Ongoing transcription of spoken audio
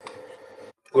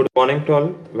Good morning to all.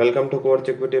 Welcome to Coach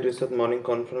Equity Research Morning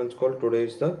Conference Call. Today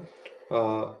is the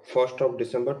 1st of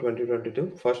December 2022,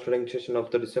 first trading session of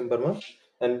the December month.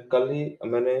 And कल ही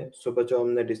मैंने सुबह जो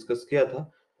हमने discuss किया था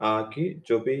कि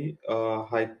जो भी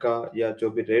हाइक का या जो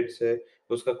भी रेट्स है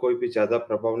उसका कोई भी ज़्यादा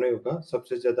प्रभाव नहीं होगा।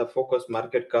 सबसे ज़्यादा फोकस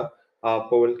मार्केट का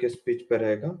पोवेल के स्पीच पे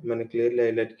रहेगा। मैंने क्लियरली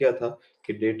हाईलाइट किया था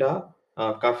कि डेटा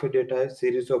काफ़ी डेटा है,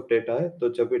 सीरीज ऑफ डेटा है, तो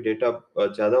जब भी डेटा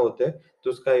ज़्यादा होते हैं तो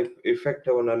उसका इफेक्ट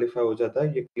है वो नलिफाई हो जाता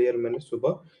है। ये क्लियर मैंने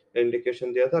सुबह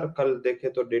इंडिकेशन दिया था और कल देखे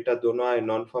तो डेटा दोनों आए,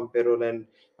 non farm payroll and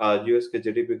US के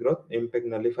जीडीपी ग्रोथ इम्पैक्ट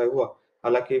नलिफाई हुआ।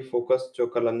 हालांकि फोकस जो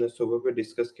कल हमने सुबह पे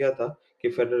डिस्कस किया था कि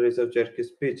फेडरल रिजर्व चेयर की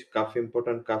स्पीच काफी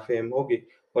इंपॉर्टेंट काफी अहम होगी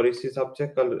और इस हिसाब से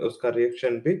कल उसका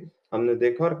रिएक्शन भी हमने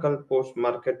देखा। और कल पोस्ट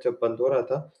मार्केट जब बंद हो रहा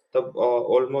था तब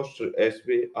almost S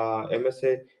B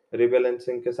MSA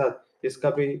rebalancing के साथ इसका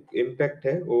भी इम्पैक्ट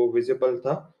है वो विजिबल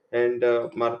था। एंड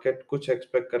मार्केट कुछ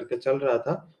एक्सपेक्ट करके चल रहा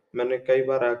था। मैंने कई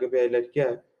बार आगे भी हाईलाइट किया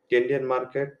है कि इंडियन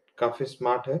मार्केट काफी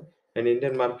स्मार्ट है एंड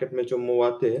इंडियन मार्केट में जो मूव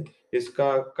आते हैं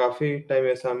इसका काफी टाइम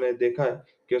ऐसा हमने देखा है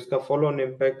कि उसका फॉलो ऑन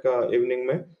इम्पैक्ट इवनिंग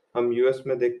में हम यूएस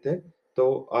में देखते हैं।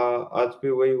 तो आज भी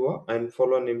वही हुआ एंड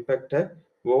फॉलो ऑन इम्पैक्ट है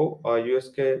वो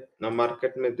यूएस के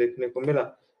मार्केट में देखने को मिला।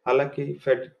 हालांकि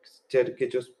फेड चेयर की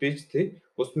जो स्पीच थी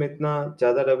उसमें इतना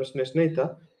ज्यादा डविशनेस नहीं था,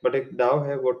 बट एक डाव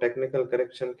है वो टेक्निकल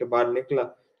करेक्शन के बाद निकला।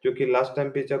 क्योंकि लास्ट टाइम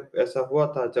भी जब ऐसा हुआ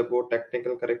था, जब वो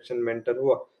टेक्निकल करेक्शन मेंटर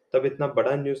हुआ, तब इतना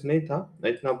बड़ा न्यूज़ नहीं था,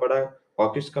 इतना बड़ा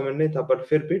हॉकिश कमेंट नहीं था, बट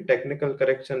फिर भी टेक्निकल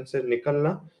करेक्शन से निकलना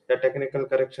या टेक्निकल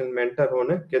करेक्शन मेंटर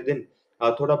होने के दिन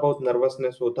थोड़ा बहुत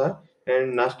नर्वसनेस होता है।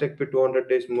 एंड नास्टेक भी 200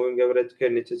 डेज मूविंग एवरेज के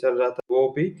नीचे चल रहा था, वो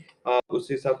भी उस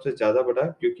हिसाब से ज्यादा बढ़ा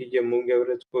क्योंकि ये मूविंग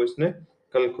एवरेज को इसने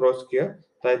कल क्रॉस किया।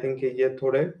 तो आई थिंक ये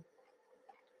थोड़े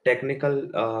टेक्निकल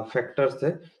फैक्टर्स थे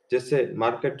जिससे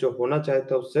मार्केट जो होना चाहिए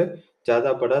था उससे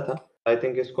ज़्यादा बढ़ा था। आई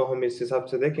थिंक इसको हम इस हिसाब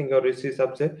से देखेंगे और इस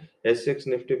हिसाब से एसएक्स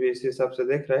निफ्टी भी इस हिसाब से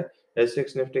देख रहा है।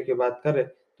 एसएक्स निफ्टी की बात करें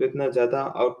तो इतना ज़्यादा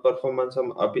आउट परफॉर्मेंस हम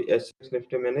अभी एसएक्स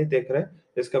निफ्टी में नहीं देख रहे हैं।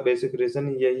 इसका बेसिक रीज़न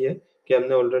ही यही है कि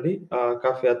हमने ऑलरेडी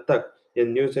काफ़ी हद तक ये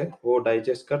न्यूज़ है वो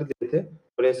डाइजेस्ट कर दिए थे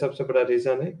और ये सबसे बड़ा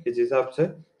रीज़न है कि जिस हिसाब से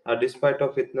डिस्पाइट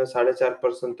ऑफ इतना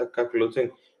 4.5% तक का क्लोजिंग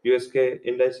यूएस के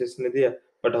इंडाइसेस ने दिया,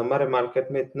 बट हमारे मार्केट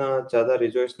में इतना ज़्यादा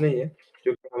रिजॉइस नहीं है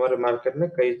क्योंकि हमारे मार्केट में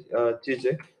कई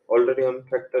चीज़ें ऑलरेडी हम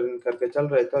फैक्टर इन करके चल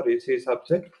रहे थे और इसी हिसाब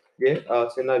से ये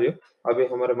सिनेरियो अभी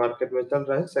हमारे मार्केट में चल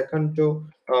रहा है। सेकंड जो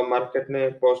मार्केट ने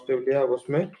पॉजिटिव लिया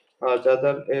उसमें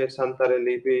ज़्यादा शांता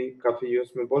रैली भी काफ़ी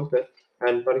यूएस में बोलते हैं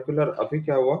एंड पर्टिकुलर अभी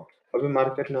क्या हुआ, अभी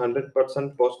मार्केट ने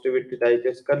 100% पॉजिटिविटी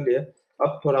डाइजेस्ट कर लिया।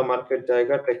 अब थोड़ा मार्केट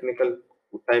जाएगा टेक्निकल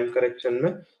टाइम करेक्शन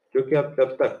में क्योंकि अब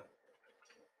जब तक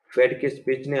फेड की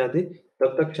स्पीच नहीं आती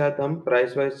तब तक शायद हम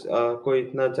प्राइस वाइज कोई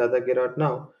इतना ज़्यादा गिरावट ना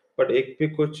हो, बट एक भी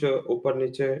कुछ ऊपर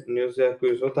नीचे न्यूज़ या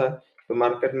कुछ होता है तो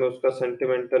मार्केट में उसका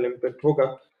सेंटिमेंटल इम्पैक्ट होगा।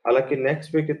 हालांकि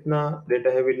नेक्स्ट वीक इतना डेटा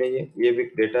हैवी नहीं है, ये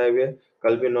वीक डेटा हैवी है।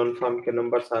 कल भी नॉन फार्म के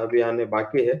नंबर्स अभी आने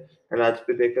बाकी है एंड आज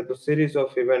भी देखें तो सीरीज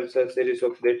ऑफ इवेंट्स है, सीरीज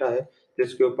ऑफ डेटा है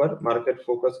जिसके ऊपर मार्केट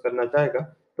फोकस करना चाहेगा।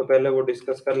 तो पहले वो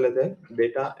डिस्कस कर लेते हैं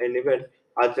डेटा एंड इवेंट।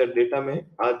 आज डेटा में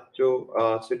आज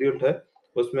जो शेड्यूल्ड है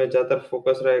उसमें ज़्यादातर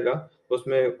फोकस रहेगा।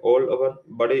 उसमें ऑल ओवर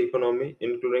बड़ी economy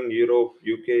including Europe,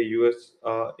 UK, US,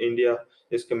 India,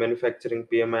 इसके मैन्युफैक्चरिंग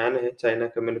पीएमआई आने हैं। चाइना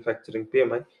का मैन्युफैक्चरिंग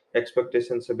पीएमआई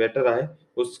एक्सपेक्टेशन से बेटर आए।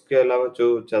 उसके अलावा जो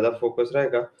ज़्यादा फोकस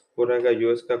रहेगा वो रहेगा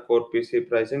यूएस का कोर पीसी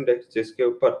प्राइस इंडेक्स जिसके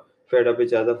ऊपर फेड अभी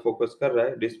ज़्यादा फोकस कर रहा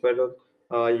है। डिस्पाइट ऑफ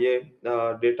ये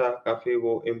डेटा काफ़ी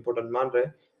वो इम्पोर्टेंट मान रहे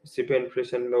हैं। सीपीआई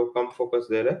इन्फ्लेशन में वो कम फोकस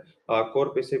दे रहे हैं।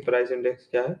 कोर पीसी प्राइस इंडेक्स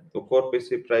क्या है, तो कोर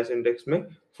पीसी प्राइस इंडेक्स में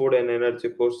फूड एंड एनर्जी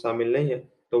कोस्ट शामिल नहीं है,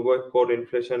 तो वो एक कोर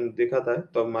इन्फ्लेशन दिखाता है।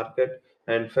 तो मार्केट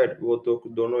एंड फेड वो तो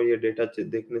दोनों ये डेटा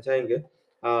देखने चाहेंगे।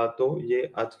 तो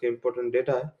ये आज के इम्पोर्टेंट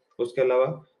डेटा है। उसके अलावा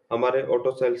हमारे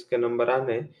ऑटो सेल्स के नंबर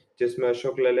आने हैं जिसमें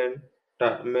अशोक लेलैंड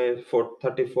में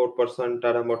 34%,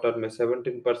 टाटा मोटर में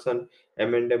 17%,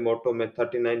 एम&एम ऑटो में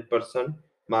 39%,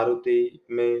 मारुति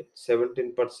में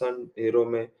 17%, हीरो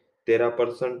में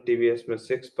 13%, टीवीएस में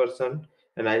 6%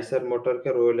 एंड आइसर मोटर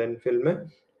के रॉयल एनफील्ड में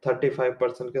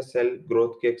 35% के सेल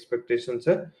ग्रोथ की एक्सपेक्टेशन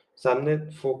है। सामने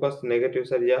फोकस नेगेटिव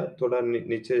सेल या थोड़ा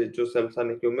नीचे जो सेल्स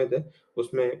आने की उम्मीद है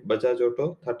उसमें बजाज ऑटो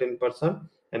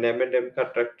 13% एंड एम&एम का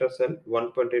ट्रैक्टर सेल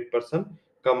 1.8%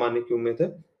 कम आने की उम्मीद है।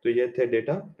 तो ये थे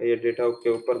डेटा, ये डेटा के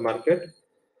ऊपर मार्केट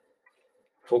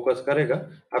फोकस करेगा।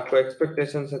 आपको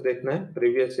एक्सपेक्टेशन से देखना है,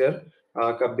 प्रीवियस ईयर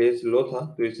का बेस लो था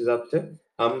तो इस हिसाब से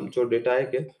हम जो डेटा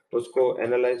आएंगे उसको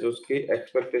एनालाइज उसकी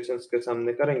एक्सपेक्टेशंस के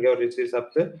सामने करेंगे और इस हिसाब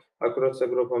से अक्रॉस द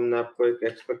ग्रुप हमने आपको एक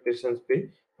एक्सपेक्टेशंस भी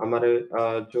हमारे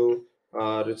जो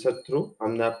रिसर्च थ्रू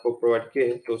हमने आपको प्रोवाइड किए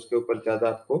हैं तो उसके ऊपर ज़्यादा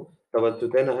आपको तवज्जो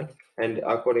देना है एंड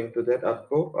अकॉर्डिंग टू दैट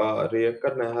आपको रिएक्ट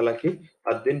करना है। हालांकि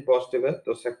आज दिन पॉजिटिव है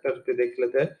तो सेक्टर पे देख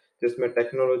लेते हैं। जिसमें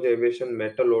technology, aviation,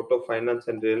 metal, auto, finance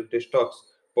and realty stocks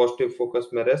positive focus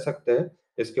में रह सकते हैं।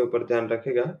 इसके ऊपर ध्यान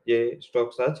रखिएगा। ये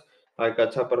स्टॉक्स आज एक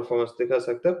अच्छा परफॉर्मेंस दिखा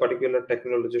सकते हैं। पर्टिकुलर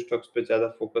टेक्नोलॉजी स्टॉक्स पे ज़्यादा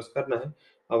फोकस करना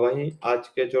है। वहीं आज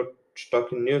के जो स्टॉक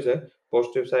न्यूज़ है,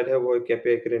 पॉजिटिव साइड है, वो है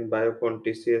KPI green, Biocon,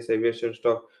 TCS, aviation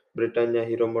stock, Britannia,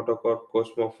 hero MotoCorp,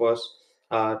 कॉस्मोफॉस,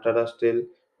 Tata steel,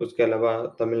 उसके अलावा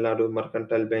Tamil Nadu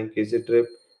mercantile bank, easy trip,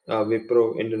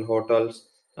 Wipro, Indian hotels,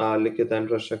 लिखित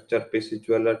infrastructure, PC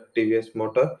jeweller, TVS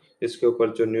motor. इसके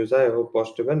ऊपर जो न्यूज़ आया वो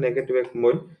पॉजिटिव है। नेगेटिव एक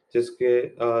मोल, जिसके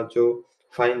जो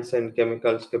फाइन्स एंड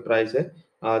केमिकल्स के प्राइस है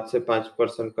आज से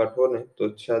 5% कट होने, तो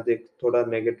शायद एक थोड़ा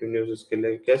नेगेटिव न्यूज़ इसके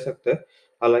लिए कह सकते हैं।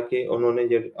 हालाँकि उन्होंने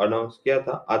ये अनाउंस किया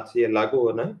था, आज से ये लागू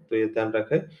होना है, तो ये ध्यान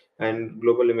रखें। एंड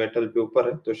ग्लोबली मेटल भी ऊपर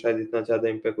है, तो शायद इतना ज़्यादा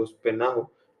इम्पैक्ट उस पे ना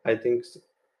हो। आई थिंक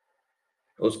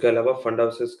उसके अलावा फंड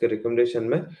हाउसेस के रिकमेंडेशन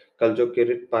में कल जो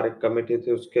किरीट पारेख कमेटी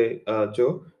थी, उसके जो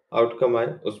आउटकम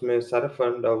आए, उसमें सारे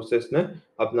फंड हाउसेस ने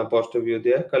अपना पॉजिटिव व्यू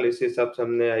दिया है। कल इसी हिसाब से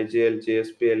हमने IGL,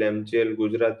 JSPL, MGL,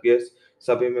 Gujarat gas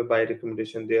सभी में बाय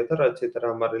रिकमेंडेशन दिया था और अच्छी तरह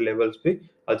हमारे लेवल्स भी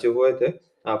अचीव हुए थे।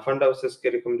 फंड हाउसेस के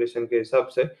रिकमेंडेशन के हिसाब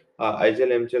से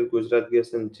IGL, MGL, Gujarat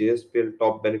gas and JSPL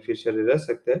top beneficiary रह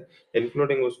सकते हैं।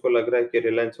 इंक्लूडिंग उसको लग रहा है कि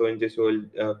रिलायंस ओएनजीसी ऑयल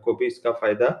को भी इसका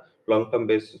फायदा लॉन्ग टर्म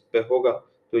बेसिस पे होगा।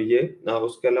 तो ये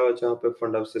उसके अलावा जहाँ पे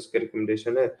फंड हाउसेस के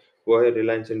रिकमेंडेशन है, वो है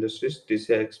Reliance industries,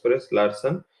 TCI express,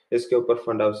 Larsen. इसके ऊपर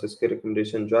फंड हाउसेस के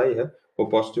रिकमेंडेशन जो आई है, वो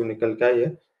पॉजिटिव निकल के आई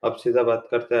है। अब सीधा बात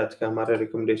करते हैं आज के हमारे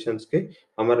रिकमेंडेशंस की।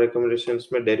 हमारे रिकमेंडेशंस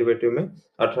में डेरिवेटिव में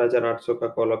 18,800 का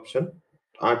कॉल ऑप्शन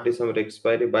 8 दिसंबर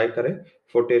एक्सपायरी बाय करें,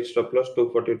 48 stop loss,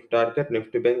 242 target.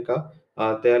 Nifty bank का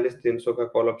 43,300 का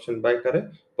कॉल ऑप्शन बाय करें,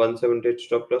 178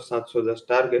 स्टॉप लॉस, 710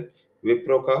 टारगेट।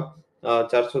 विप्रो का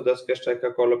 410 के स्ट्राइक का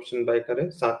कॉल ऑप्शन बाय करें,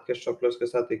 7 के स्टॉप लॉस के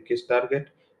साथ 21 टारगेट।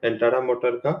 एंड टाटा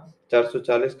मोटर का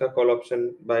 440 का कॉल ऑप्शन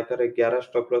बाय करें, 11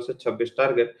 स्टॉप लॉस है, 26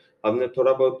 टारगेट। हमने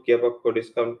थोड़ा बहुत गैप अप को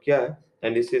डिस्काउंट किया है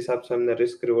एंड इसी हिसाब से हमने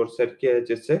रिस्क रिवॉर्ड सेट किया है,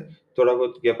 जिससे थोड़ा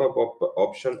बहुत गैप अप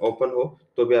ऑप्शन ओपन हो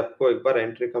तो भी आपको एक बार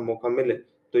एंट्री का मौका मिले।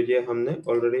 तो ये हमने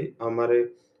ऑलरेडी हमारे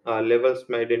लेवल्स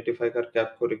में आइडेंटिफाई करके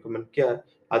आपको रिकमेंड किया है।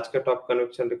 आज का टॉप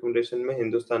कन्विक्शन रिकमेंडेशन में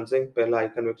हिंदुस्तान जिंक पहला high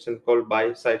conviction call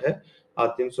by side है,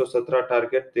 317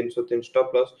 target, 303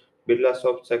 stop loss. Birla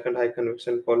soft second high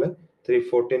conviction call है,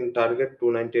 314 टारगेट,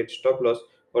 298 स्टॉप लॉस।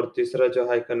 और तीसरा जो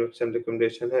हाई कन्विक्शन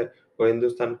रिकमेंडेशन है, वो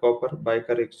हिंदुस्तान कॉपर बाय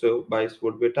कर 122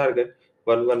 would be target,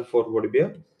 114 would be a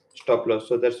stop loss.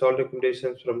 So that's all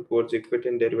recommendations from Quartz Equity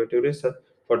and Derivative Research.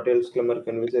 For details, you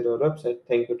can visit our website.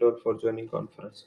 Thank you to all for joining conference.